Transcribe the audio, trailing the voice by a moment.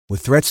With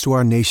threats to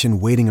our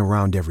nation waiting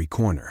around every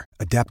corner,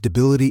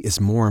 adaptability is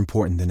more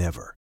important than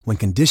ever. When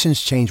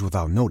conditions change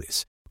without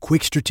notice,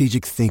 quick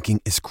strategic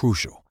thinking is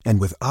crucial.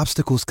 And with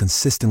obstacles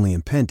consistently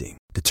impending,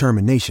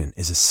 determination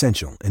is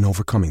essential in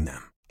overcoming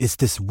them. It's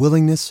this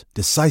willingness,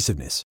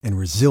 decisiveness, and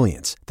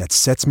resilience that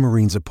sets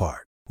Marines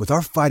apart. With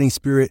our fighting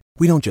spirit,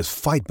 we don't just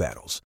fight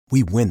battles,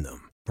 we win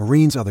them.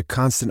 Marines are the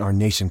constant our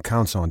nation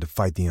counts on to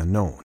fight the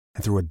unknown.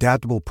 And through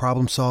adaptable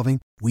problem solving,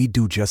 we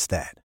do just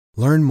that.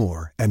 Learn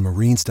more at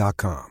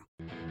marines.com.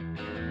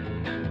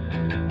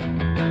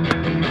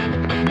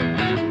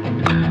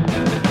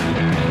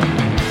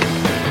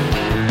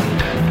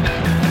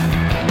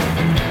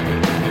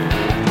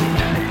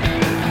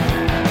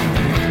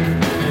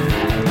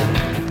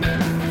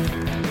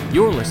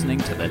 You're listening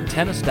to the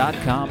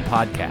Tennis.com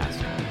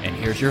podcast, and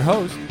here's your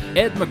host,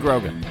 Ed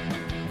McGrogan.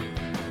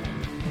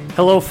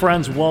 Hello,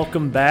 friends.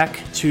 Welcome back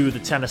to the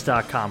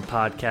Tennis.com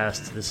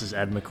podcast. This is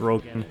Ed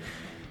McGrogan,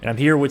 and I'm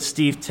here with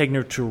Steve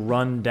Tigner to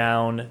run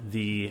down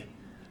the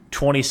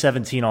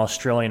 2017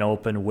 Australian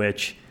Open,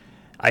 which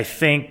I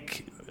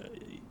think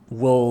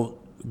will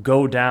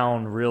go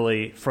down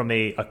really from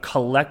a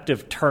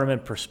collective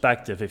tournament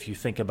perspective. If you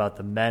think about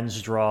the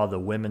men's draw, the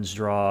women's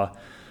draw,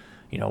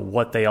 you know,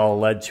 what they all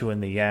led to in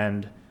the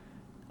end.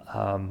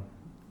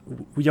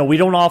 We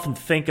don't often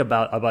think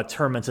about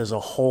tournaments as a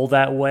whole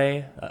that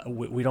way.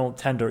 We don't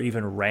tend to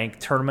even rank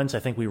tournaments. I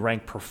think we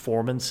rank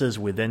performances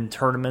within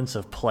tournaments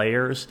of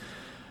players.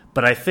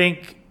 But I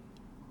think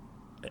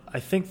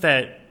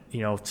that, you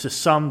know, to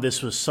some,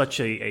 this was such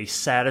a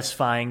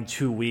satisfying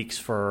 2 weeks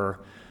for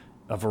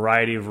a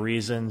variety of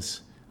reasons.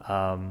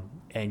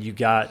 And you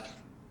cap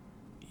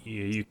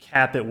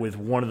it with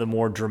one of the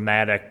more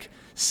dramatic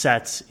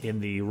sets in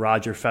the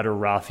Roger Federer,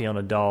 Rafael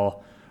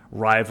Nadal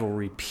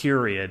rivalry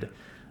period.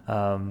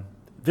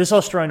 This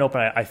Australian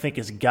Open, I think,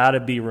 has got to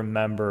be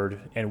remembered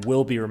and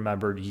will be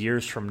remembered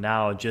years from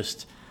now,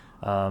 just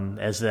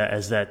as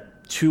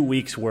that 2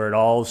 weeks where it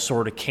all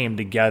sort of came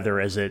together,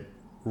 as it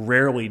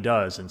rarely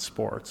does in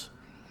sports.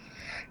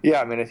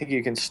 Yeah, I mean, I think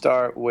you can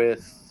start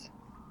with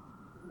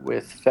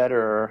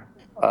Federer.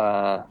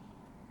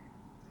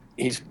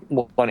 He's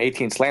won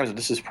 18 slams, and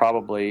this is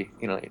probably,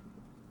 you know,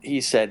 he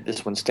said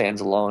this one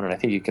stands alone, and I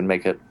think you can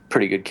make a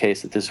pretty good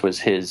case that this was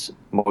his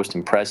most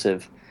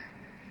impressive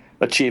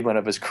achievement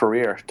of his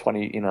career,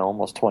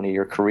 almost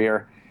 20-year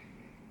career.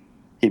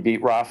 He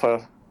beat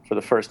Rafa for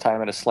the first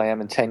time at a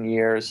slam in 10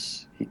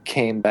 years. He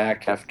came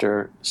back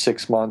after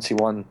 6 months. He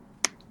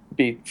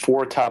beat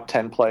 4 top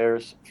 10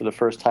 players for the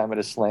first time at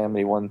a slam.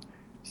 He won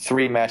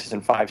 3 matches in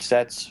 5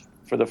 sets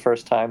for the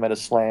first time at a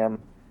slam.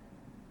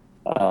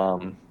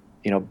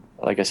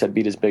 Like I said,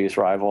 beat his biggest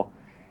rival,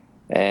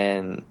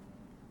 and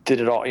did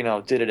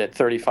it at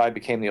 35,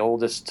 became the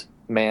oldest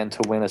man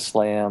to win a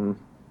slam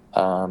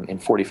in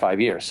 45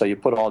 years. So you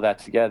put all that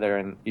together,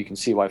 and you can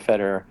see why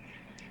Federer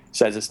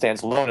says it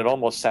stands alone. It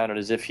almost sounded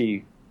as if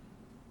he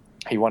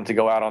wanted to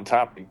go out on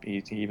top.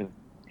 He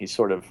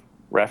sort of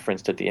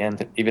referenced at the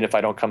end, even if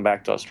I don't come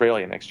back to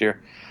Australia next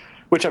year,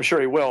 which I'm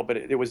sure he will, but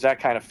it was that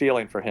kind of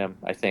feeling for him,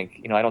 I think.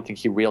 You know, I don't think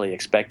he really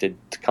expected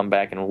to come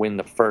back and win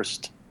the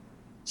first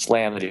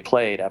slam that he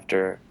played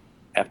after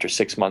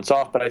 6 months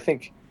off. But I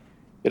think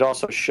it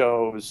also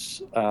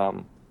shows,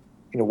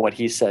 what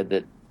he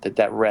said,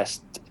 that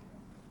rest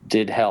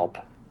did help,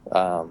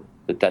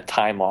 that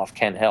time off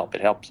can help.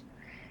 It helped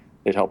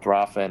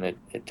Rafa, and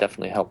it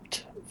definitely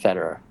helped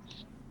Federer.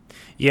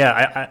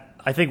 Yeah,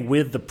 I think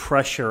with the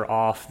pressure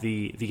off,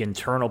 the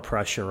internal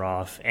pressure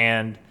off,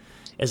 and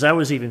as I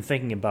was even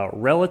thinking about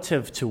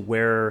relative to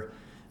where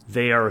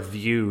they are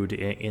viewed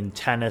in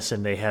tennis,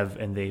 and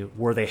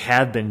where they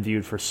have been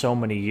viewed for so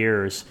many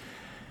years,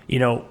 you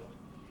know,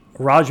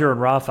 Roger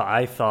and Rafa,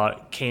 I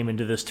thought, came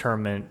into this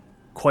tournament,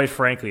 quite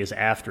frankly, as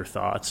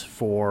afterthoughts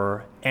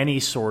for any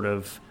sort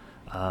of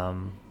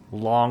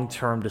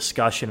long-term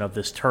discussion of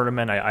this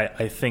tournament.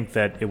 I think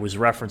that it was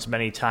referenced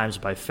many times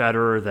by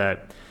Federer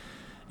that,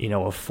 you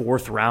know, a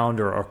 4th round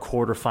or a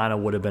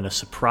quarterfinal would have been a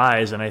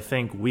surprise, and I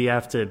think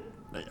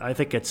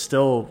it's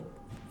still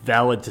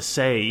valid to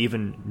say,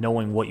 even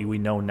knowing what we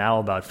know now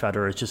about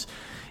Federer,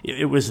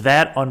 it was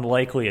that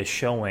unlikely a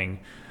showing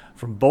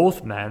from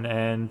both men,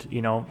 and,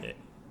 you know,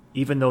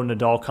 even though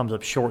Nadal comes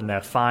up short in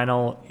that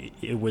final,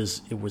 it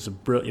was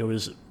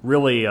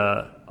really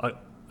a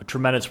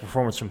tremendous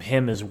performance from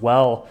him as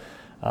well.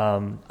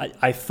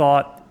 I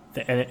thought,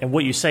 and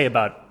what you say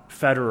about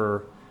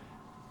Federer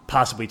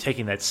possibly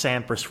taking that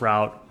Sampras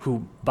route,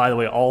 who, by the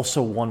way,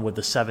 also won with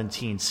the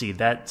 17 seed,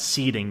 that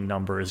seeding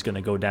number is going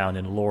to go down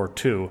in lore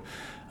too.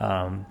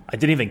 I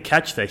didn't even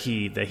catch that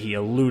he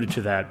alluded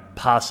to that,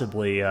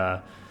 possibly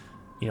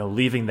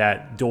leaving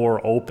that door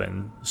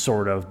open,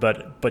 sort of.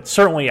 But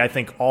certainly I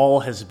think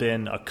all has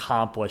been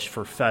accomplished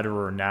for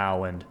Federer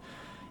now, and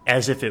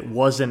as if it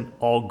wasn't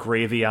all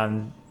gravy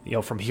on, you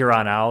know, from here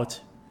on out,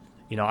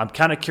 you know, I'm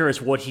kind of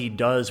curious what he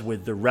does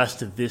with the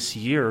rest of this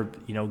year,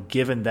 you know,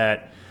 given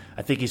that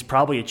I think he's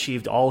probably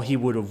achieved all he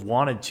would have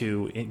wanted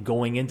to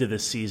going into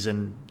this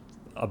season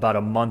about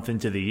a month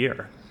into the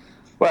year.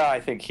 Well,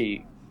 I think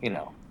he,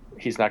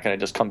 he's not going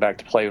to just come back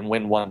to play and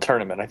win one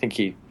tournament. I think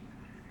he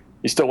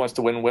still wants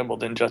to win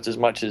Wimbledon just as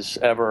much as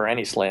ever or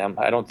any slam.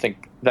 I don't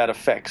think that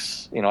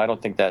affects, I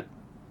don't think that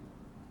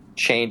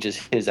changes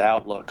his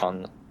outlook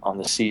on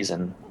the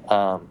season.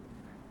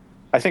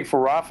 I think for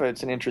Rafa,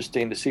 it's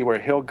interesting to see where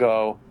he'll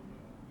go.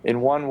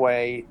 In one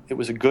way, it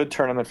was a good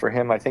tournament for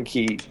him. I think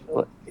he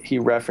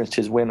referenced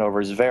his win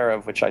over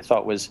Zverev, which I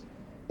thought was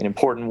an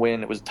important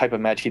win. It was a type of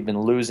match he'd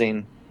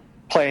been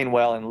playing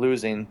well and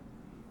losing.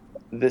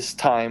 This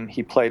time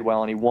he played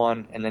well and he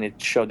won, and then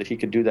it showed that he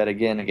could do that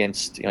again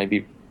against, he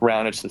beat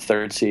Raonic, the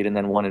third seed, and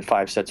then won in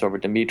 5 sets over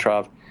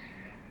Dimitrov.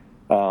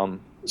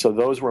 So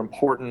those were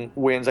important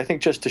wins. I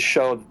think just to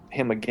show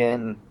him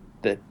again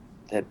that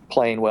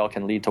playing well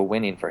can lead to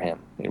winning for him.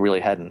 It really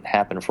hadn't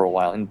happened for a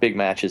while in big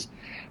matches.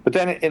 But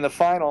then in the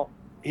final,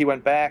 he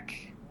went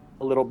back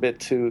a little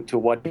bit to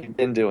what he'd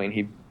been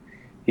doing.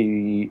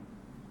 He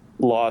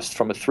lost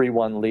from a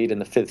 3-1 lead in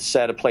the 5th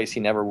set, a place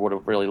he never would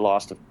have really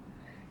lost,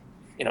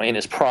 in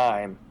his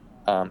prime,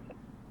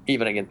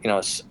 even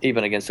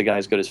against a guy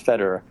as good as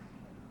Federer.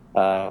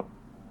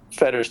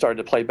 Federer started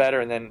to play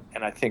better, and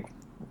I think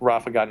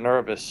Rafa got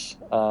nervous.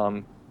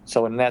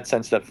 So in that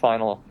sense, that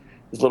final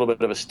is a little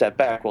bit of a step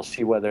back. We'll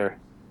see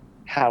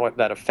how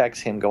that affects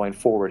him going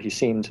forward. He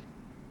seemed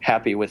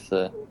happy with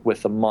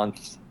his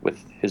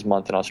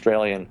month in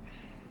Australia,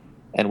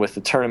 and with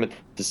the tournament.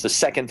 This is the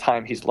second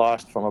time he's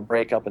lost from a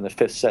breakup in the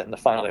 5th set in the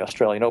final of the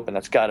Australian Open.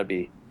 That's got to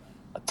be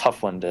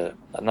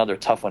another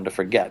tough one to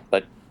forget.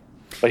 But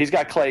he's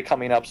got Clay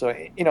coming up, so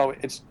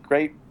it's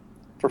great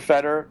for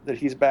Federer that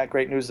he's back.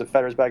 Great news that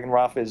Federer's back, and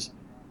Rafa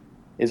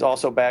is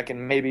also back,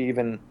 and maybe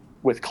even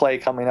with Clay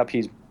coming up,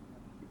 he's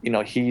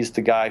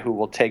the guy who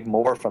will take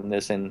more from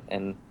this, and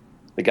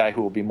the guy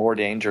who will be more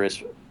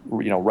dangerous,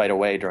 right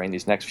away during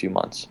these next few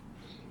months.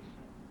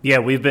 Yeah,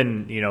 we've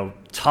been,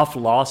 tough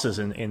losses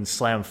in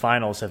slam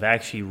finals have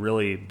actually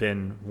really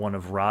been one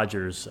of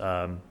Roger's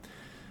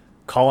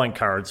calling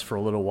cards for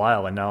a little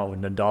while. And now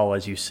Nadal,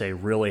 as you say,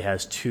 really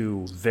has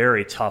 2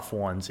 very tough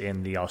ones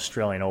in the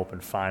Australian Open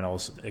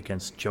finals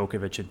against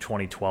Djokovic in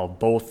 2012,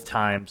 both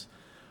times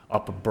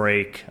up a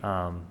break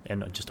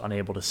and just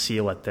unable to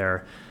seal it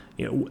there.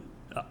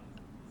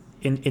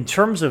 In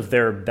terms of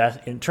their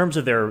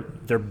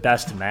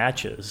best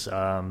matches,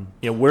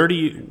 where do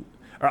you?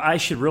 Or I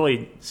should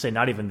really say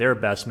not even their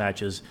best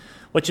matches.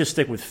 Let's just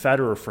stick with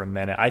Federer for a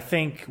minute. I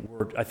think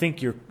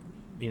you're,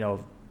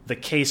 the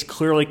case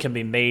clearly can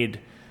be made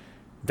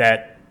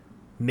that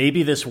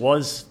maybe this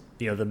was,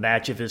 the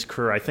match of his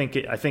career. I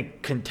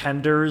think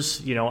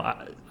contenders,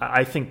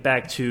 I think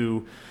back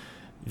to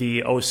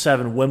the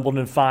 2007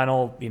 Wimbledon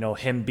final,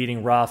 him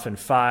beating Rafa in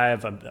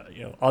 5,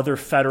 other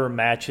Federer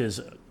matches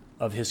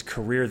of his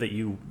career that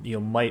you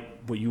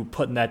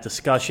put in that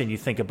discussion. You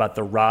think about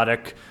the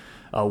Roddick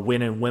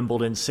win in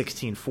Wimbledon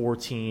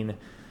 16-14,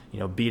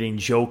 beating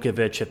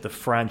Djokovic at the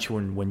French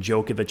when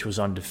Djokovic was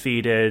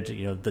undefeated,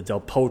 the Del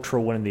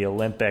Potro win in the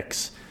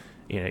Olympics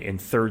in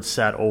 3rd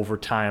set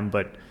overtime.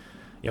 But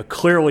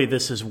clearly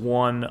this is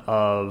one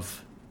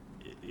of,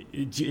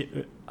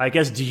 I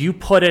guess, do you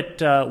put it,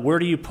 where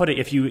do you put it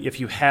if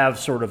you have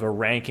sort of a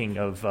ranking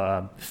of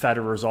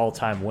Federer's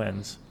all-time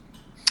wins?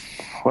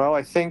 Well,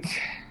 I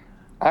think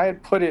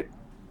I'd put it,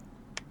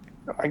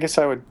 I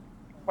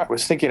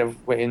was thinking of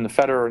in the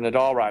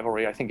Federer-Nadal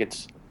rivalry. I think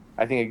it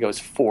goes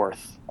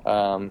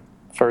 4th.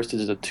 First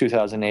is the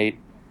 2008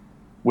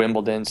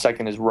 Wimbledon.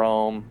 Second is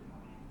Rome,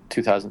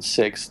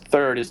 2006.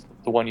 Third is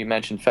the one you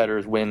mentioned,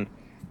 Federer's win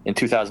in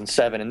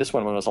 2007, and this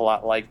one was a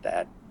lot like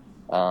that.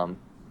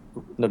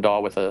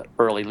 Nadal with an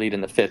early lead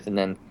in the 5th,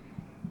 and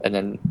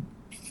then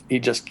he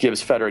just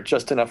gives Federer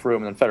just enough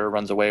room, and then Federer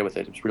runs away with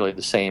it. It's really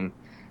the same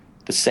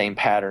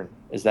pattern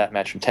as that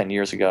match from 10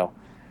 years ago.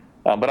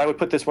 But I would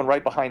put this one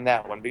right behind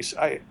that one because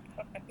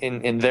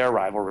in their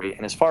rivalry.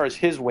 And as far as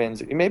his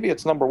wins, maybe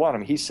it's number 1. I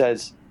mean, he said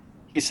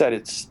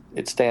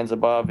it stands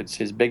above. It's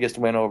his biggest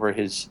win over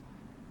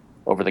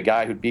the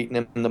guy who'd beaten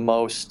him the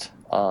most.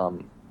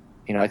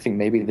 I think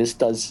maybe this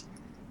does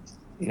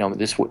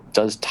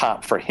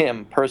top for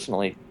him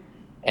personally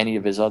any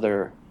of his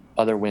other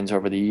wins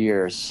over the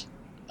years.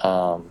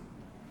 So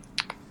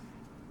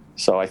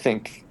I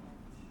think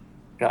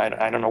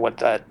I don't know what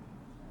that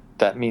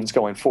means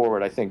going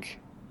forward. I think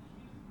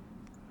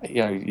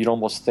you'd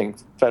almost think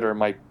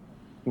Federer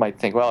might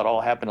think, well, it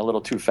all happened a little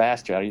too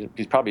fast.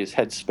 He's probably his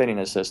head spinning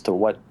as to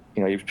what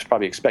he was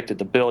probably expected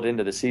to build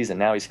into the season.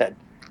 Now he's had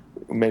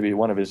maybe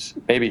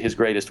his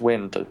greatest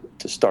win to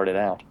start it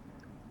out.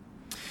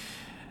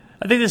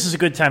 I think this is a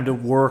good time to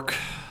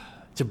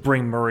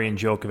bring Murray and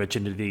Djokovic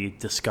into the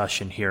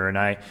discussion here.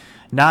 And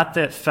not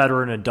that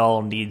Federer and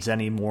Nadal needs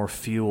any more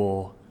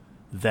fuel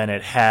than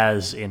it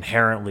has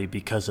inherently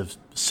because of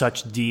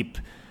such deep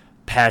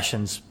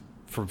passions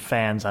from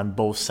fans on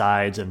both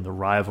sides and the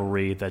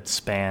rivalry that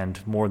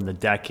spanned more than a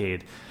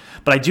decade.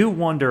 But I do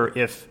wonder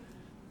if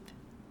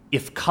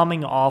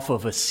coming off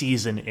of a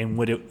season in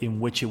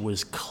which it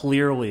was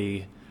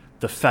clearly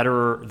the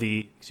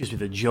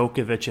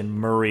Djokovic and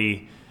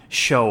Murray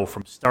show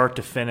from start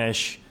to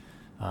finish,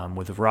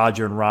 with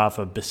Roger and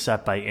Rafa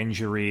beset by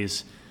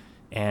injuries.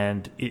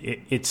 And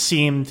it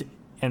seemed,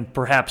 and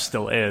perhaps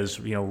still is,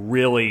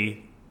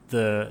 really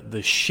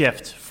the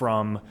shift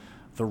from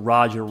the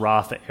Roger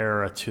Rafa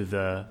era to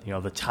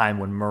the time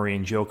when Murray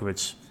and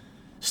Djokovic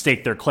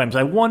staked their claims.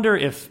 I wonder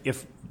if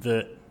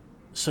the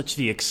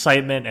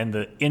excitement and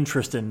the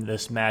interest in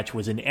this match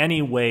was in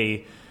any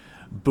way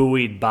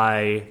buoyed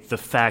by the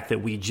fact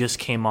that we just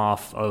came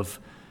off of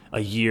a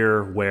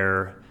year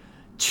where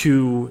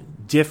two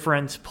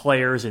different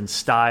players in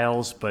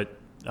styles, but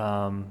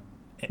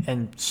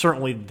and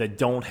certainly that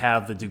don't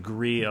have the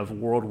degree of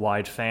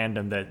worldwide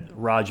fandom that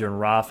Roger and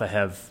Rafa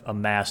have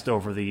amassed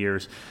over the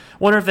years. I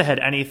wonder if that had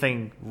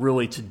anything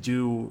really to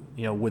do,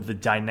 with the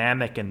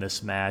dynamic in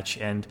this match.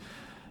 And,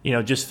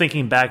 just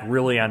thinking back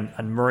really on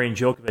Murray and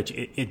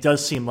Djokovic, it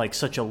does seem like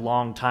such a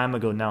long time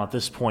ago now at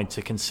this point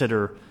to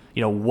consider,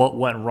 what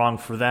went wrong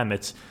for them.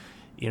 It's,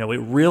 it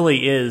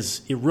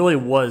really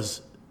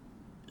was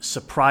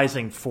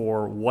surprising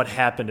for what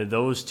happened to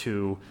those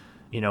two,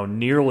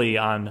 nearly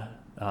on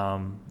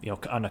on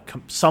a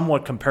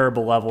somewhat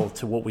comparable level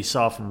to what we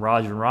saw from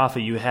Roger and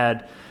Rafa. You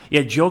had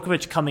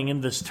Djokovic coming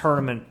into this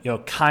tournament,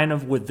 kind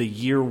of with the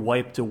year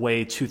wiped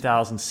away,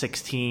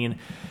 2016.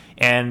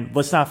 And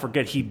let's not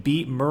forget, he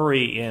beat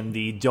Murray in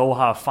the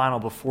Doha final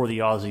before the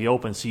Aussie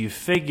Open. So you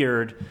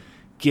figured,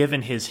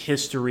 given his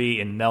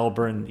history in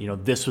Melbourne,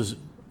 this was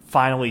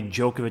finally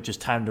Djokovic's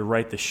time to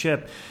right the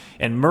ship.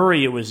 And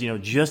Murray, it was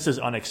just as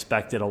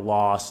unexpected a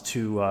loss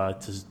to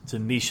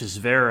Misha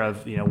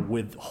Zverev,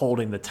 with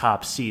holding the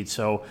top seed.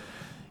 So,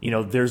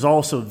 there's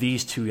also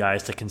these two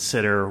guys to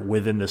consider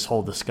within this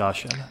whole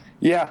discussion.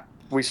 Yeah,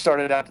 we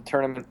started out the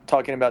tournament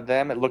talking about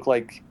them. It looked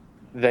like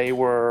they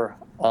were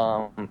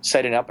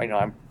setting up.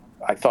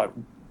 I thought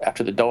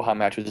after the Doha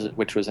match,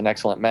 which was an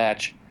excellent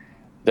match,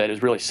 that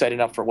is really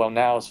setting up for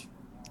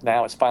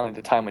now it's finally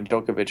the time when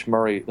the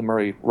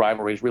Murray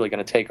rivalry is really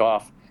going to take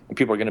off. And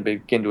people are going to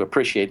begin to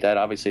appreciate that.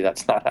 Obviously,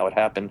 that's not how it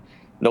happened.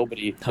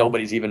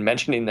 Nobody's even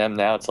mentioning them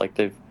now. It's like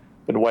they've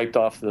been wiped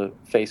off the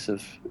face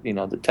of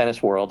the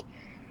tennis world.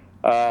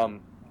 But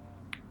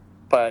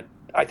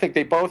I think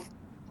they both,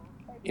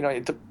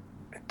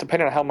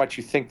 depending on how much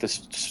you think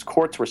the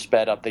courts were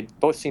sped up, they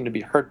both seem to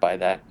be hurt by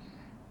that.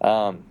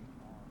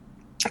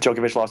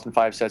 Djokovic lost in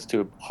 5 sets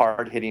to a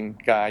hard-hitting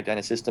guy,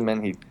 Dennis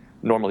Istomin, he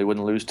normally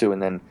wouldn't lose to,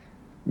 and then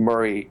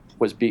Murray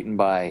was beaten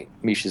by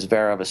Misha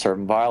Zverev, a serve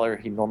and volley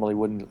he normally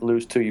wouldn't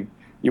lose to.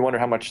 You wonder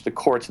how much the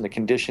courts and the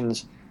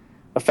conditions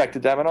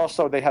affected them, and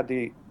also they had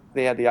the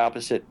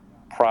opposite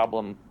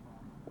problem.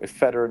 If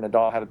Federer and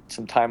Nadal had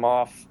some time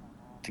off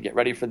to get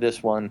ready for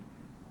this one,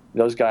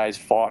 those guys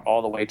fought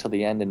all the way till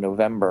the end in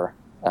November,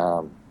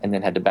 and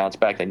then had to bounce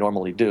back. They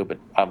normally do, but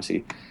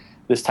obviously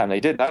this time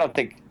they didn't. I don't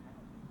think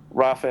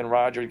Rafa and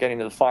Roger getting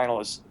to the final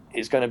is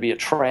going to be a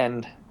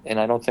trend, and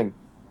I don't think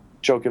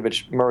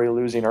Djokovic-Murray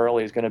losing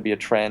early is going to be a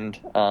trend.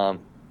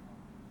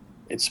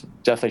 It's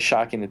definitely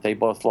shocking that they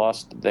both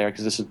lost there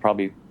because this is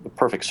probably the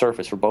perfect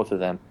surface for both of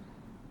them.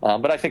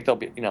 But I think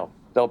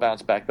they'll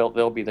bounce back.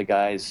 They'll be the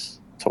guys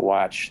to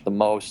watch the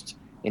most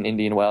in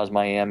Indian Wells,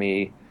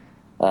 Miami,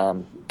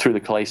 through the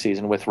clay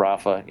season with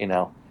Rafa.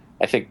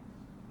 I think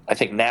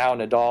now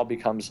Nadal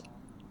becomes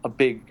a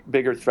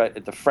bigger threat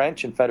at the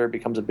French, and Federer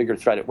becomes a bigger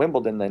threat at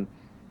Wimbledon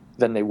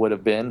than they would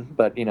have been.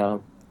 But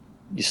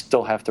you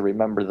still have to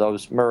remember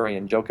those Murray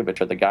and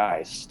Djokovic are the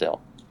guys still.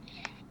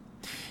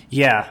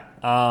 Yeah.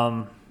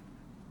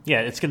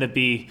 It's going to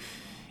be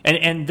 –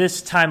 and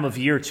this time of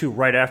year, too,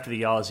 right after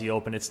the Aussie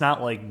Open, it's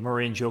not like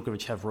Murray and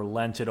Djokovic have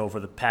relented over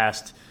the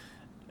past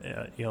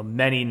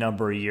many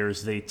number of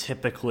years. They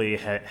typically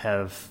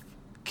have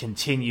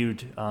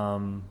continued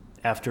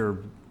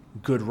after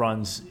good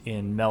runs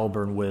in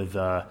Melbourne with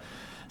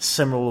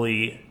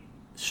similarly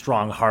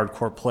strong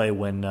hardcore play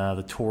when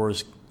the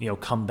tours –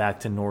 come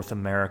back to North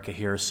America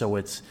here. So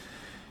it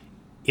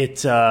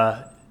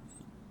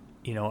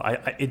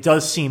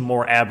does seem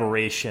more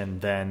aberration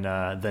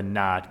than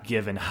not,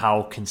 given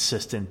how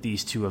consistent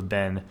these two have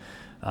been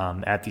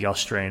at the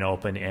Australian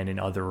Open and in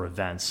other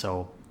events.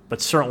 So,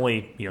 but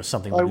certainly,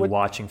 something we'll be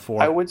watching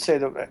for. I would say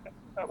that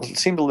I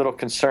seemed a little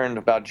concerned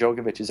about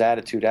Djokovic's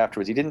attitude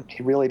afterwards. He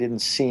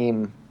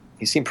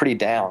seemed pretty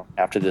down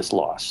after this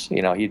loss. He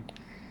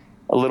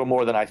a little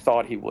more than I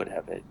thought he would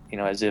have.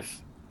 As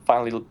if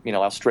finally,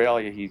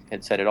 Australia, he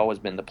had said, had always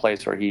been the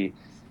place where he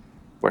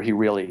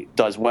really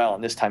does well,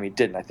 and this time he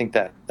didn't. I think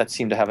that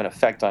seemed to have an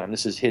effect on him.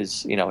 This is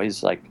his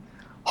like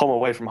home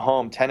away from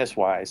home tennis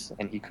wise,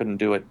 and he couldn't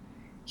do it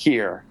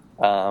here.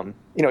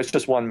 It's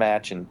just one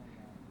match, and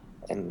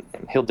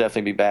he'll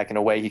definitely be back. In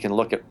a way, he can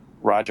look at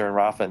Roger and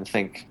Rafa and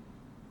think,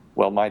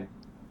 well,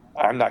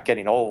 I'm not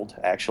getting old.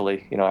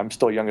 Actually, I'm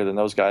still younger than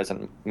those guys,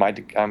 and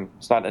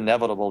it's not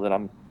inevitable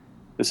that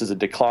this is a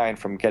decline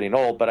from getting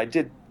old. But I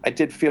did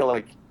feel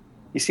like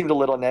he seemed a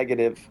little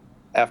negative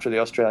after the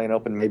Australian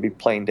Open. Maybe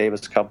playing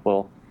Davis Cup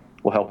will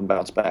help him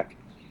bounce back.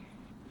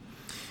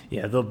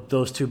 Yeah,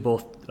 those two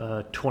both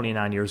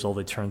 29 years old.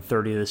 They turned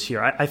 30 this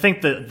year. I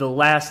think the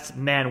last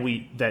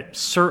man that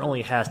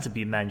certainly has to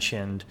be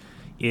mentioned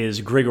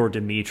is Grigor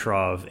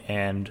Dimitrov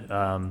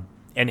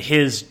and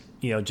his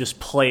just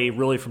play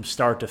really from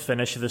start to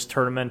finish of this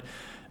tournament.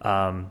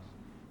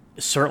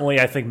 Certainly,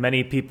 I think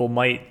many people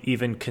might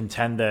even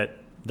contend that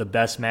the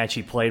best match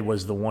he played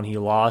was the one he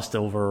lost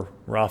over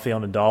Rafael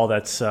Nadal.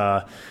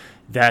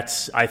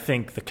 That's I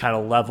think the kind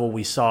of level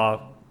we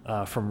saw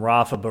from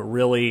Rafa, but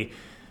really,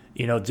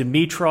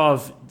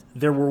 Dimitrov.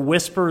 There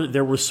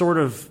were sort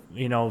of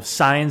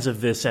signs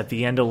of this at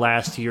the end of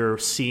last year,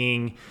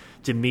 seeing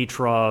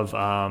Dimitrov,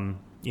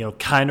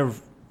 kind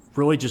of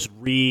really just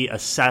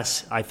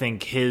reassess. I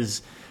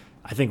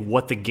think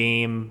what the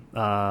game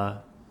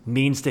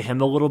means to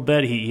him a little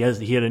bit. He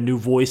had a new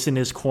voice in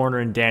his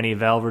corner in Danny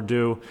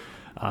Vallverdu.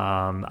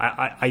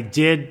 I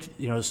did,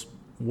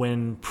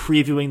 when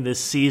previewing this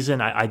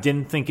season, I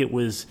didn't think it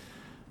was.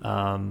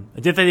 I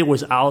didn't think it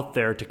was out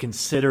there to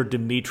consider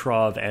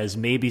Dimitrov as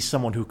maybe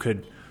someone who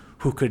could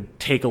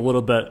take a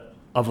little bit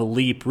of a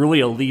leap, really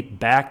a leap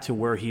back to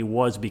where he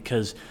was,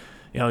 because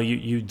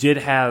you did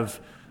have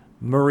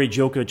Murray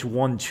Djokovic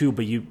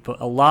 1-2,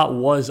 but a lot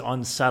was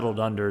unsettled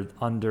under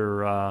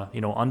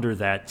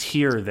that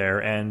tier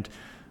there, and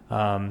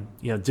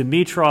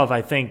Dimitrov,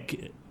 I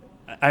think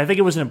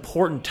it was an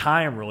important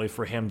time really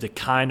for him to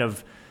kind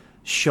of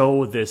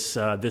show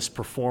this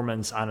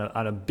performance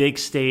on a big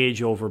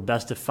stage over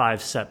best of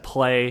 5 set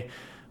play.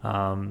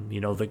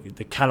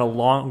 The kind of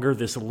longer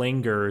this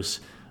lingers,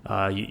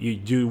 you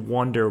do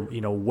wonder,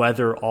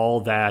 whether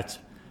all that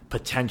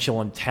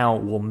potential and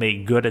talent will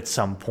make good at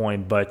some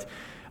point. But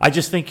I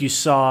just think you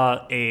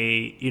saw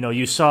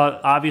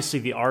obviously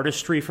the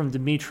artistry from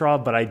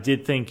Dimitrov, but I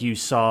did think you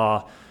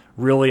saw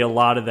really a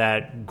lot of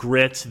that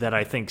grit that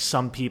I think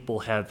some people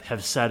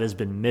have said has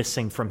been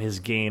missing from his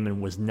game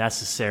and was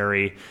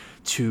necessary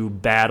to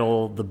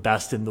battle the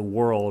best in the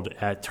world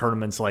at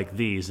tournaments like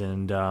these.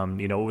 And,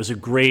 it was a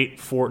great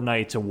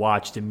fortnight to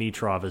watch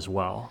Dimitrov as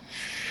well.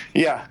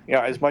 Yeah.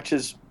 As much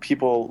as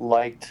people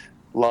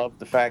loved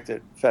the fact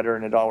that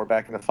Federer and Nadal were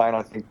back in the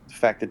final, I think the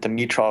fact that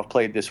Dimitrov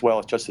played this well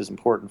is just as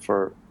important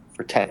for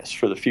tennis,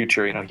 for the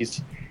future.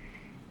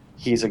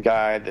 He's a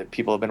guy that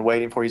people have been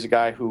waiting for. He's a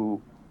guy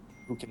who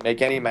can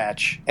make any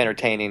match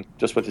entertaining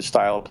just with his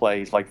style of play.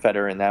 He's like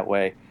Federer in that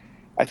way.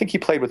 I think he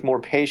played with more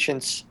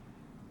patience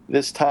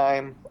this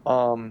time.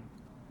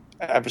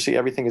 Obviously,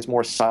 everything is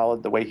more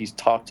solid. The way he's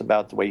talked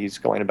about, the way he's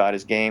going about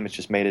his game, it's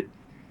just made it.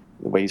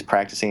 The way he's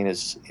practicing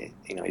is,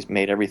 he's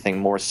made everything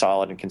more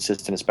solid and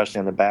consistent, especially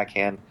on the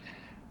backhand.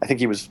 I think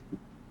he was,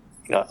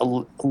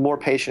 more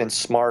patient and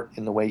smart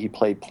in the way he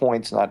played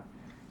points. And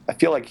I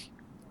feel like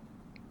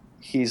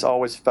he's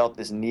always felt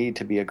this need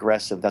to be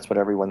aggressive. That's what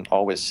everyone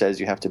always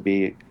says. You have to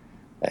be,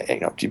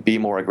 to be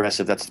more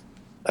aggressive. That's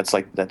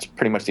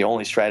pretty much the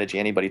only strategy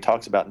anybody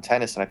talks about in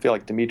tennis. And I feel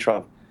like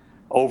Dimitrov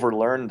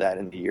overlearned that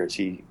in the years.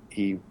 He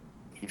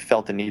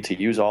felt the need to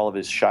use all of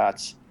his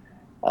shots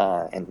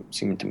and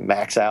seemed to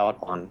max out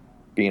on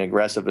being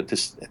aggressive. At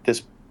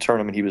this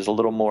tournament, he was a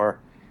little more,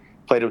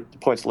 played the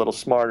points a little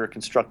smarter,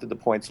 constructed the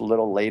points a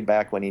little laid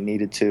back when he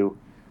needed to.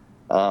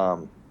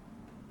 And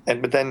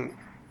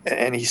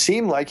he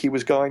seemed like he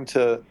was going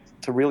to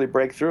really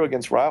break through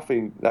against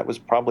Rafa. That was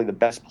probably the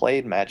best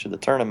played match of the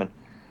tournament.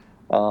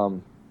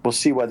 We'll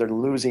see whether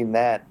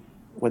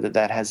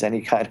that has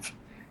any kind of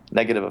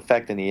negative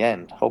effect in the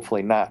end.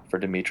 Hopefully not for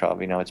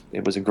Dimitrov.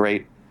 It was a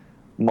great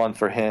month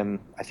for him.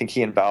 I think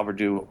he and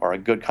Vallverdu are a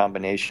good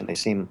combination. They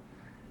seem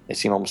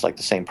almost like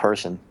the same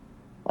person.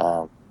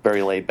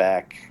 Very laid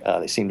back.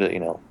 They seem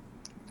to,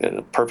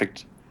 a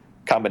perfect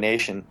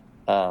combination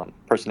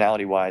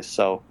personality wise.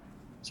 So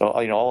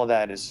all of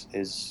that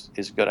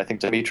is good. I think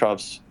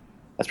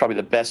that's probably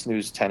the best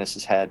news tennis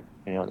has had,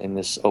 in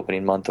this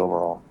opening month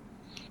overall.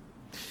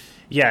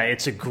 Yeah,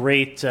 it's a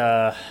great,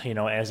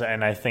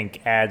 and I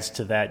think adds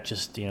to that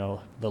just, the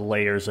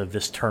layers of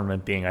this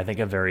tournament being, I think,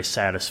 a very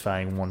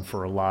satisfying one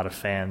for a lot of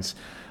fans.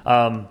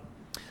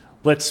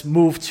 Let's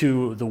move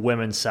to the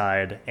women's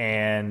side,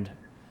 and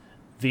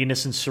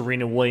Venus and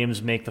Serena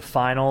Williams make the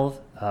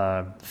final,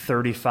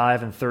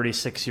 35 and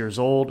 36 years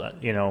old. I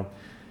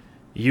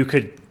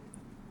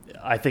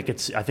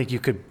think you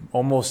could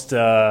almost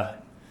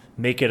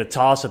make it a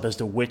toss-up as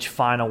to which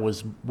final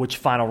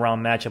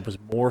round matchup was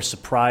more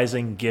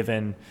surprising,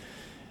 given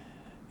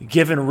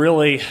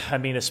really,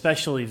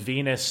 especially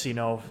Venus,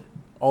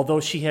 although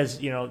she has,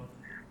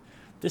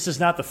 this is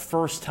not the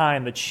first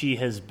time that she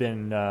has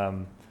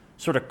been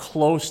sort of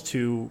close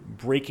to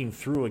breaking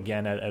through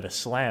again at a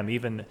slam.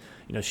 Even,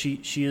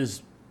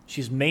 she's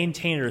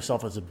maintained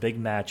herself as a big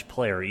match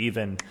player,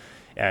 even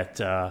at,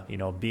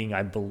 being,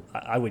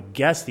 I would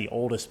guess, the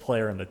oldest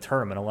player in the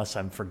tournament, unless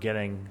I'm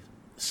forgetting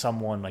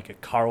someone like a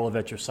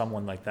Karlovic or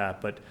someone like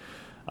that. But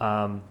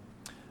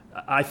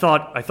I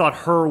thought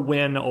her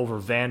win over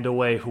Van de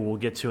Wey, who we'll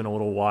get to in a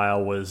little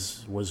while,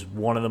 was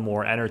one of the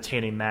more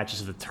entertaining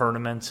matches of the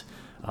tournament.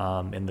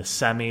 In the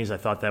semis, I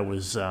thought that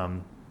was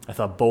I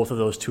thought both of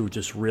those two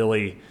just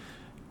really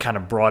kind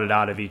of brought it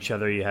out of each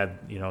other. You had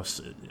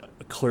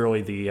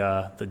clearly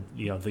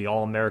the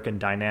All-American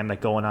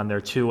dynamic going on there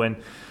too, and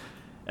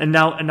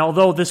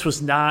although this was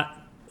not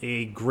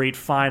a great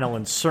final,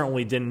 and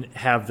certainly didn't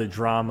have the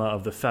drama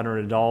of the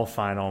Federer Nadal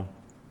final.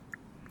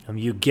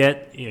 You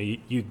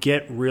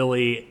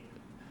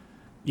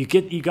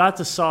got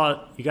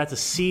to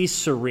see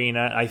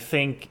Serena, I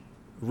think,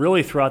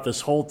 really throughout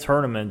this whole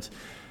tournament,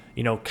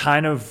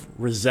 kind of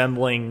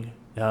resembling,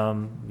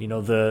 the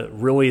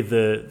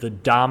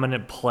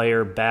dominant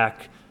player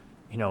back,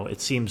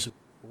 it seems a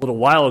little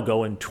while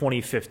ago in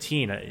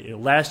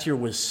 2015. Last year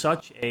was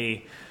such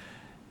a,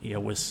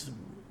 it was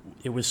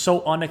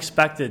so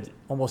unexpected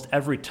almost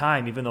every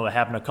time, even though it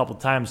happened a couple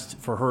times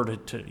for her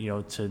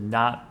to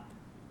not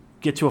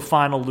get to a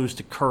final, lose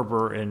to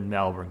Kerber in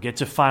Melbourne, get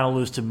to final,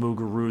 lose to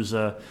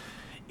Muguruza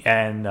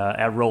and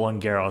at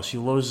Roland Garros. She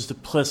loses to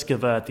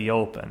Pliskova at the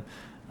Open.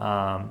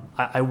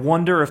 I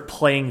wonder if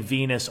playing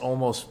Venus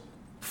almost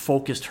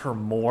focused her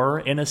more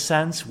in a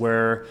sense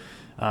where,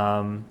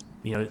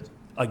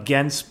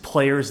 against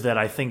players that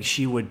I think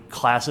she would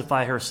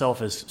classify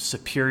herself as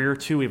superior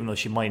to, even though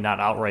she might not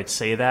outright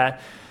say that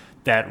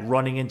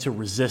running into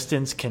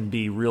resistance can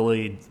be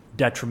really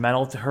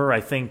detrimental to her.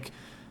 I think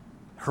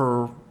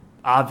her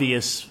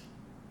obvious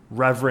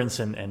reverence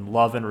and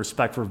love and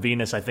respect for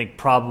Venus, I think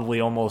probably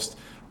almost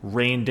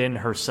reined in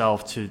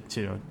herself to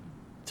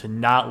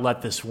not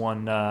let this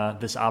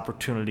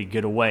opportunity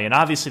get away. And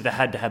obviously the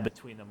head-to-head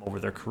between them over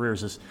their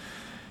careers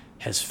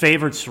has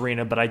favored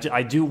Serena, but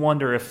I do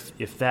wonder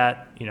if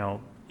that,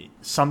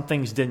 some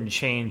things didn't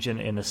change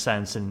in a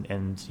sense,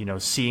 and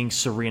seeing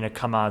Serena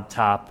come out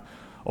top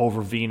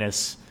over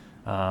Venus,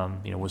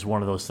 was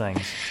one of those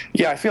things.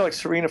 Yeah, I feel like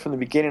Serena from the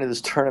beginning of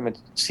this tournament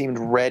seemed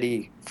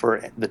ready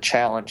for the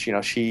challenge.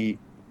 She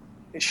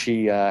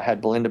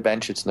had Belinda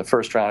Bencic in the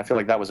first round. I feel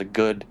like that was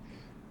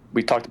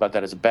we talked about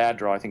that as a bad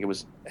draw. I think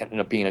it ended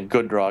up being a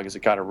good draw because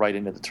it got her right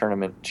into the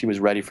tournament. She was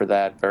ready for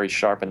that, very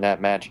sharp in that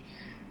match.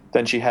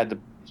 Then she had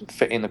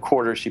in the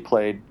quarters, she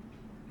played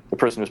the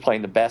person who was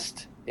playing the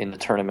best in the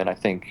tournament, I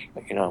think,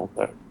 or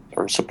the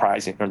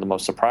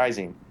most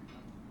surprising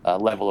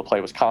level of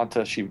play was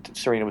Konta.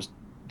 Serena was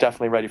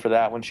definitely ready for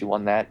that one. She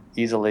won that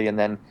easily. And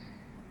then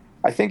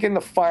I think in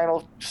the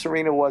final,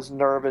 Serena was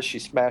nervous. She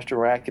smashed her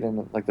racket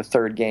in the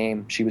third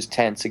game. She was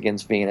tense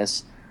against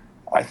Venus.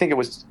 I think it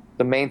was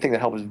the main thing that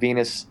helped was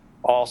Venus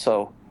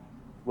also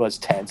was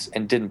tense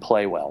and didn't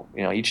play well.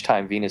 Each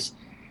time Venus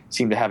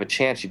seemed to have a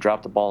chance, she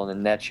dropped the ball in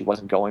the net. She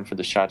wasn't going for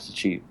the shots that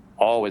she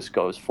always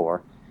goes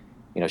for.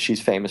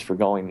 She's famous for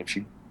going, if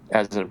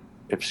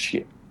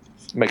she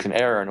makes an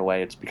error in a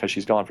way, it's because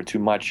she's gone for too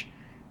much.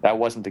 That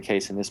wasn't the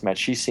case in this match.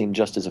 She seemed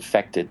just as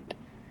affected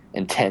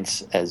and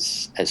tense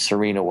as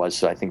Serena was.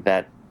 So I think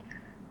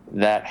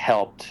that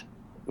helped.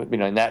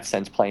 In that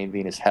sense, playing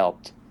Venus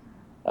helped.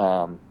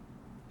 But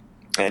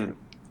the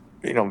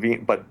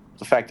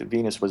fact that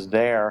Venus was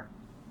there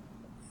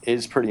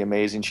is pretty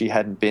amazing. She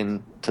hadn't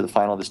been to the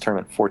final of this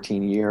tournament in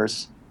 14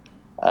 years.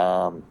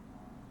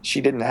 She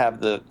didn't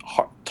have the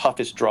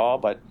toughest draw,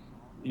 but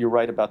you're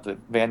right about the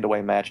Van de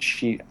Wey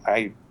match.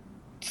 I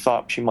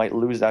thought she might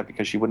lose that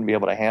because she wouldn't be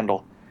able to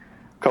handle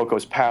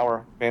Coco's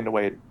power. Van de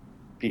Wey had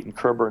beaten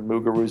Kerber and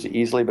Muguruza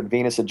easily, but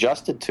Venus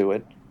adjusted to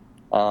it,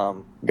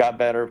 got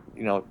better,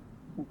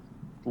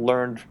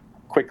 learned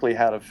quickly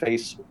how to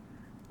face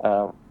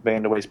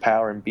Van de Wey's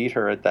power and beat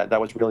her at that.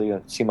 That was really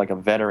seemed like a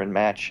veteran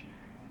match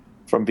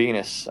from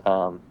Venus.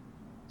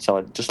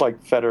 So just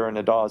like Federer and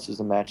Nadal, this is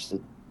a match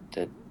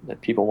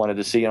that people wanted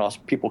to see, and also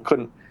people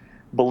couldn't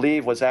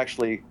believe was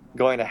actually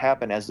going to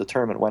happen as the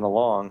tournament went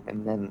along,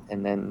 and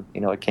then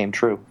it came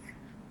true.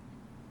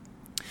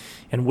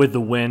 And with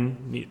the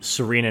win,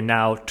 Serena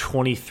now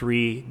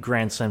 23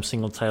 Grand Slam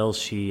single titles.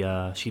 She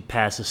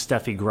passes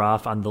Steffi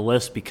Graf on the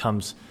list,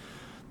 becomes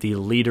the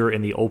leader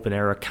in the open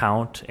era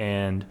count,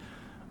 and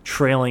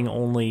trailing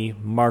only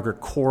Margaret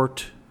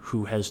Court,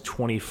 who has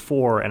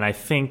 24. And I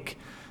think,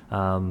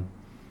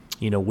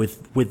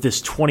 with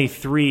this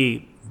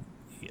 23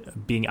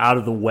 being out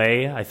of the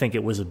way, I think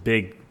it was a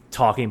big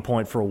talking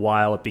point for a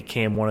while. It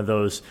became one of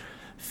those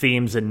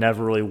themes that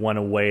never really went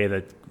away,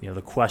 that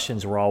the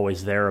questions were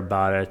always there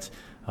about it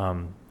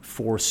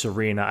for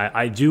Serena.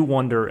 I do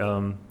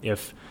wonder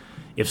if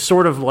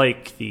sort of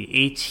like the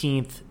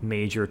 18th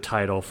major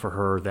title for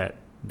her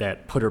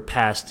that put her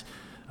past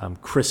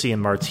Chrissy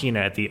and Martina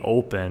at the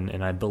Open,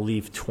 and I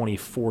believe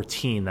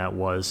 2014 that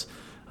was,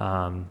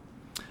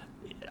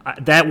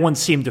 that one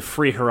seemed to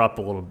free her up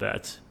a little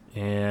bit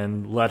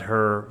and let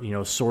her,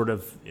 sort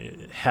of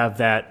have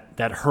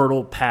that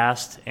hurdle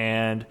passed.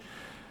 And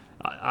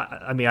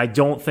I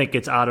don't think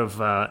it's out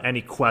of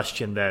any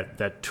question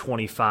that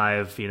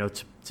 25,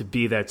 to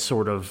be that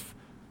sort of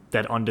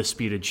that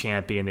undisputed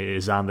champion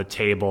is on the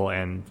table,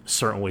 and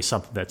certainly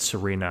something that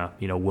Serena,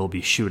 will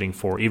be shooting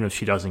for, even if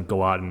she doesn't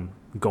go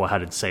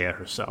ahead and say it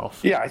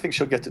herself. Yeah, I think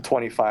she'll get to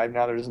 25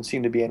 now. There doesn't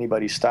seem to be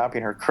anybody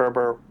stopping her.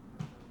 Kerber,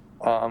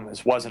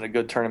 this wasn't a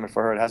good tournament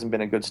for her. It hasn't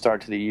been a good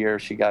start to the year.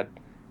 She got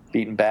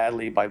beaten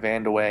badly by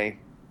Van de Wey.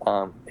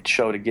 It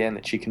showed again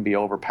that she can be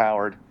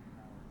overpowered.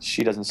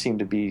 She doesn't seem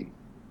to be,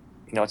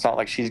 it's not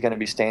like she's going to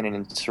be standing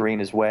in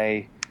Serena's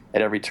way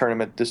at every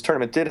tournament. This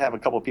tournament did have a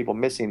couple of people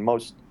missing.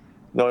 Most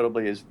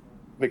notably is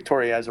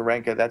Victoria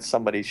Azarenka, that's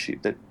somebody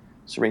that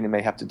Serena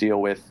may have to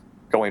deal with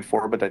going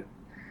forward.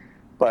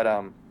 But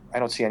I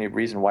don't see any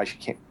reason why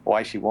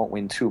she won't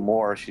win 2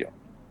 more. She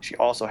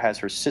also has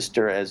her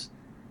sister as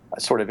a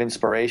sort of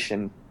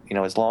inspiration.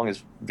 As long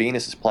as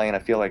Venus is playing, I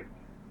feel like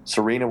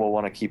Serena will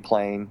want to keep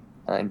playing,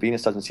 and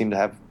Venus doesn't seem to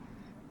have.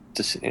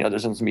 There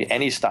doesn't seem to be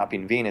any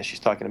stopping Venus. She's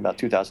talking about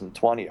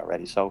 2020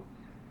 already. So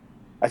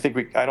I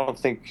don't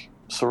think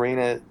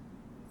Serena.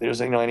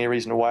 There's any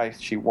reason why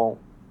she won't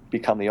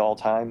become the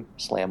all-time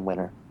Slam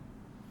winner.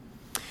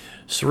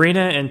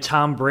 Serena and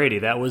Tom Brady.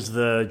 That was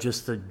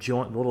the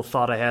joint little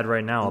thought I had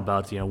right now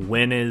about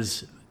when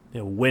is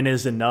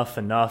enough,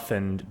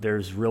 and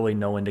there's really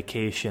no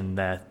indication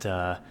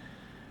that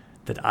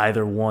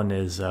either one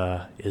is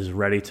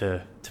ready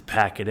to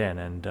pack it in,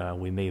 and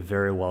we may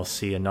very well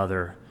see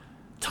another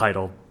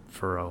title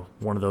for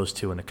one of those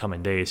two in the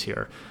coming days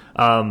here.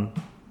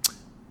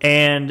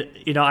 And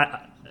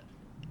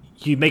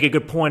you make a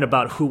good point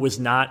about who was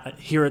not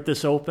here at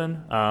this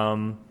Open.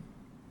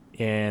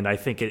 And I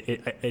think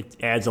it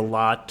adds a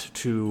lot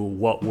to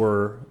what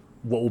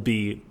will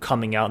be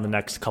coming out in the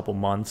next couple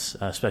months,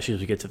 especially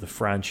as we get to the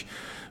French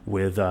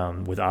with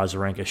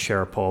Azarenka,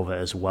 Sharapova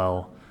as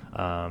well,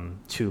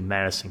 to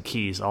Madison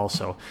Keys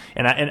also.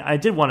 And I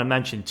did want to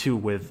mention too,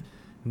 with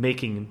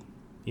making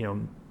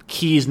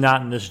Keys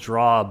not in this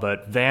draw,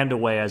 but Van de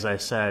Wey, as I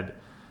said,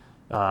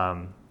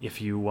 if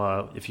you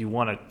want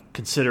to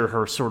consider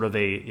her sort of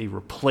a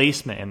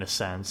replacement in a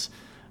sense.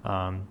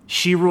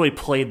 She really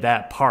played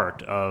that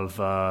part of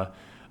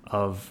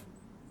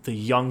the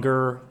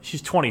younger.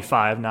 She's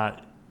 25,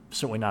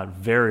 certainly not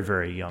very,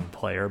 very young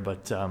player,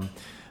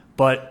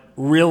 but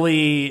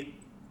really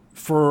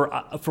for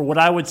what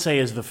I would say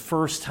is the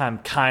first time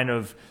kind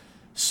of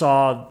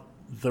saw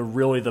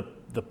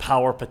the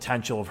power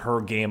potential of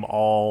her game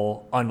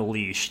all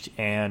unleashed,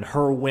 and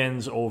her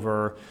wins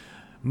over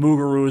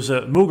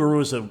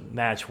Muguruza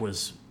match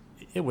was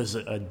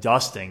a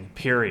dusting,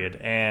 period.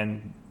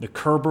 And the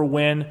Kerber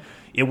win,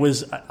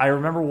 I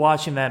remember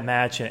watching that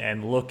match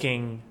and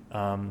looking,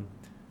 and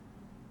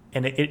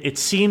it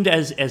seemed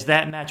as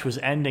that match was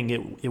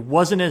ending, it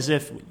wasn't as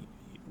if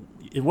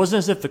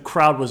the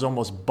crowd was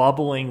almost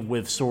bubbling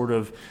with sort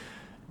of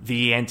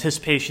the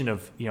anticipation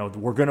of,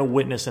 we're going to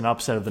witness an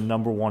upset of the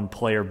number one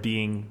player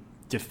being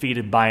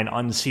defeated by an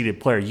unseeded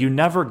player. You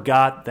never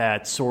got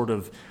that sort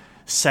of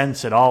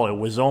sense at all. It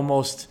was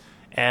almost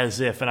as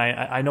if, and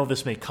I know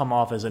this may come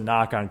off as a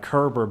knock on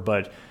Kerber,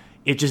 but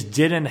it just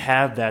didn't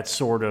have that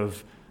sort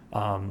of,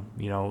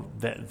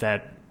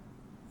 that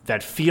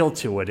feel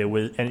to it. It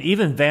was, and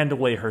even Van de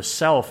Wey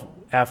herself,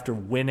 after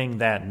winning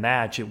that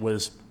match, it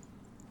was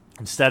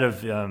instead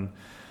of,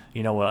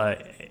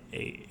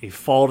 a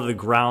fall to the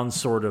ground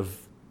sort of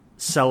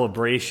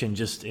celebration,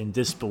 just in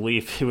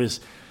disbelief. It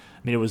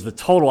was the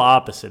total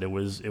opposite. It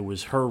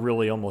was her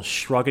really almost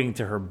shrugging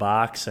to her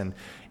box, and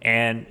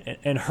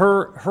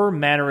her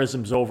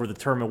mannerisms over the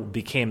tournament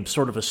became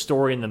sort of a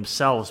story in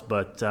themselves.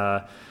 But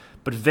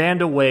Van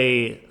de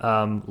Wey,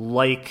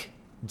 like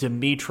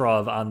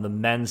Dimitrov on the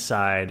men's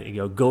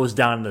side, goes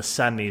down in the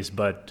semis,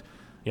 but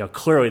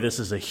clearly this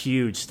is a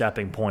huge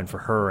stepping point for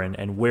her,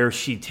 and where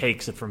she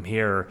takes it from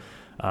here.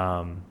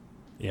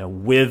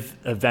 With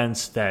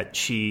events that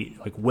she,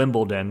 like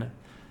Wimbledon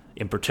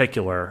in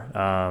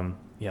particular,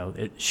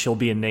 she'll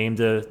be a name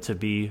to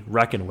be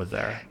reckoned with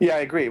there. Yeah, I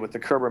agree. With the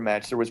Kerber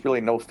match, there was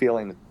really no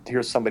feeling that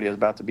here's somebody is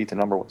about to beat the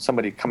number one,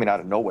 somebody coming out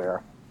of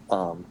nowhere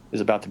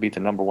is about to beat the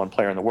number one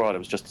player in the world.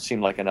 It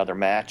seemed like another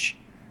match.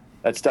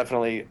 That's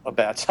definitely a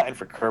bad sign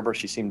for Kerber.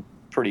 She seemed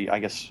I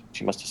guess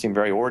she must have seemed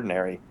very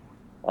ordinary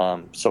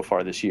so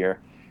far this year.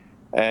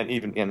 And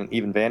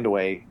even Van de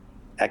Wey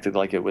acted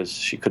like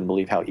she couldn't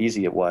believe how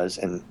easy it was,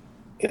 and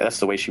that's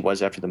the way she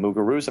was after the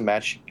Muguruza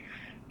match.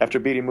 After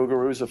beating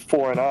Muguruza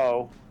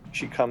 4-0,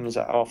 she comes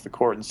off the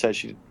court and says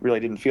she really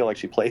didn't feel like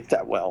she played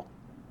that well.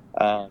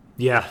 I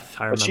remember.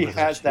 But she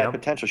has that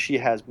potential. She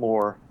has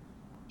more.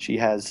 She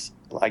has,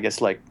 I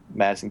guess, like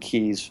Madison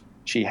Keys,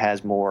 she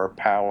has more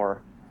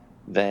power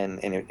than,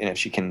 and if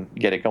she can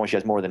get it going, she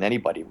has more than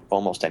anybody,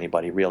 almost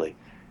anybody, really.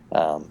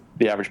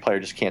 The average player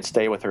just can't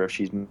stay with her if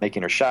she's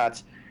making her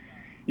shots.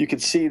 You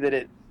could see that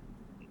it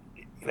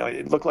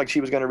looked like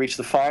she was going to reach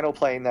the final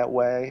playing that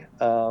way.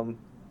 But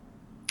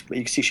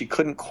you can see she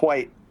couldn't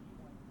quite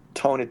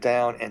tone it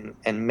down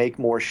and make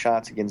more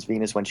shots against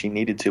Venus when she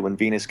needed to. When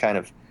Venus kind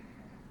of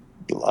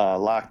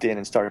locked in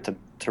and started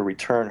to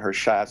return her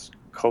shots,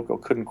 Coco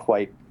couldn't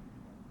quite,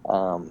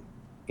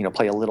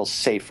 play a little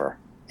safer.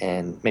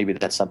 And maybe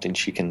that's something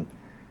she can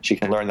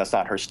learn. That's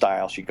not her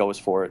style. She goes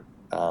for it,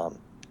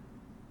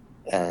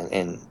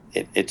 and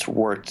it's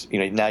worked.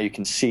 Now you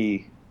can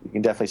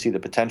definitely see the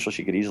potential.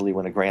 She could easily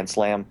win a Grand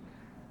Slam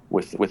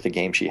with the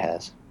game she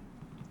has.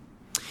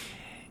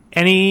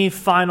 Any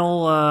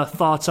final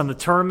thoughts on the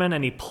tournament?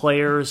 Any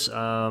players,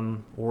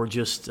 or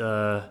just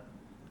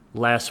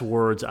last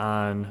words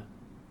on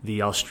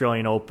the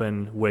Australian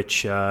Open?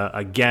 Which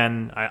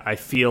again, I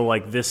feel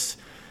like this.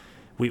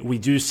 We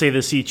do say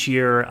this each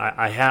year.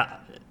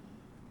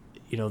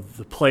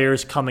 the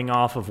players coming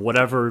off of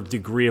whatever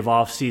degree of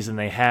off season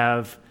they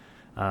have.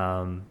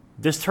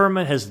 This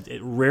tournament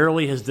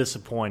rarely has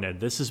disappointed.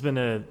 This has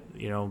been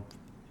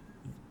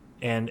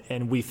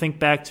and we think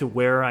back to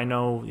where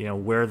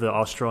where the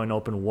Australian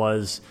Open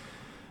was,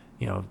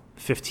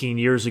 15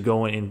 years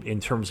ago in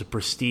terms of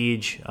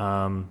prestige.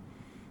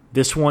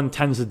 This one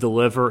tends to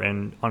deliver,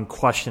 and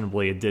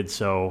unquestionably it did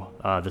so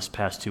this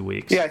past 2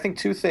 weeks. Yeah, I think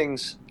two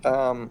things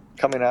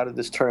coming out of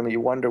this tournament. You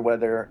wonder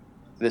whether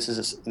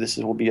this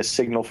will be a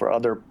signal for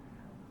other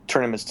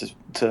tournaments to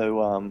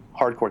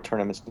hardcourt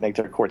tournaments to make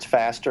their courts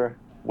faster.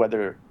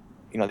 Whether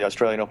the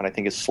Australian Open, I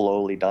think, has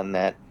slowly done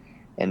that,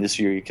 and this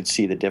year you could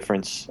see the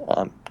difference.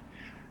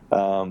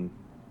 And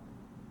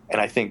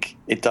I think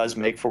it does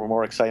make for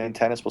more exciting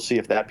tennis. We'll see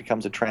if that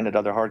becomes a trend at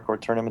other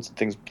hardcourt tournaments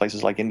and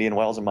places like Indian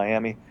Wells and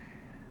Miami.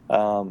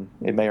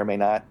 It may or may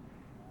not.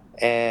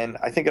 And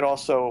I think it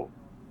also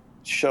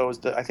shows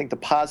the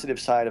positive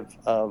side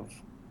of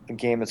a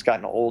game that's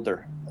gotten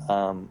older.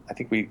 I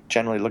think we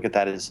generally look at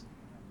that as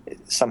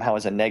somehow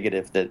as a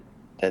negative, that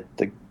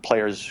the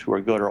players who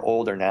are good are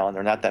older now, and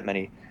there are not that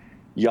many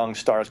young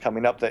stars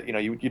coming up. That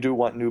you do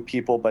want new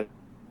people, but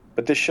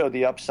this showed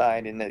the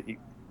upside in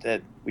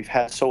that we've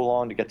had so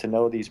long to get to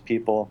know these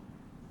people.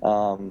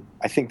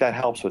 I think that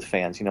helps with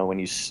fans.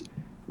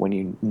 When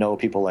you know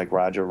people like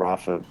Roger,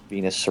 Rafa,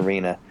 Venus,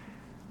 Serena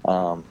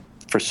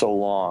for so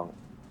long,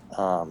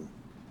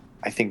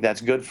 I think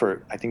that's good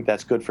for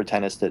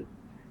tennis that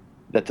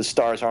the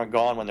stars aren't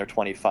gone when they're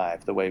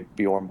 25, the way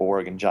Bjorn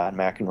Borg and John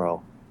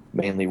McEnroe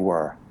mainly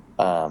were.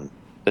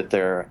 That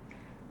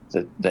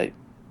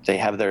they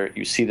have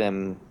you see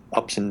them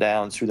ups and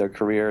downs through their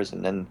careers,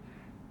 and then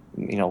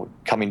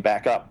coming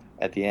back up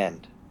at the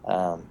end.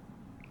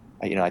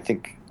 I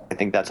think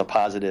that's a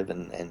positive,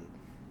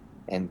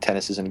 and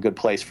tennis is in a good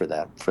place for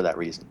that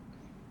reason.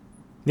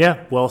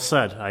 Yeah, well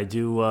said. I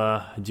do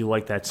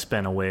like that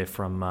spin away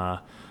from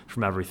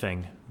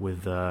everything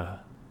with the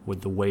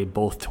way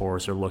both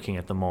tours are looking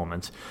at the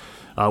moment.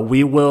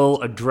 We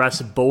will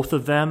address both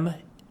of them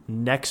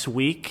next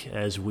week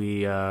as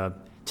we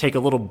take a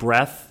little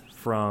breath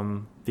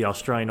from the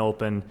Australian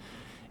Open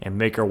and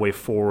make our way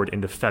forward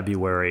into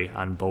February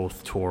on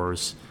both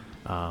tours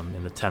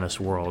in the tennis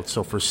world.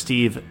 So for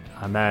Steve,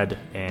 Ahmed,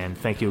 and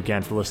thank you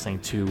again for listening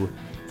to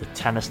the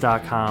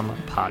Tennis.com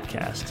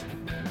podcast.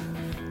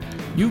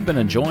 You've been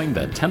enjoying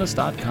the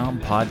Tennis.com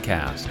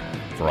podcast.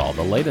 For all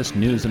the latest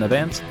news and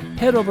events,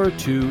 head over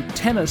to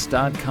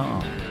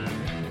Tennis.com.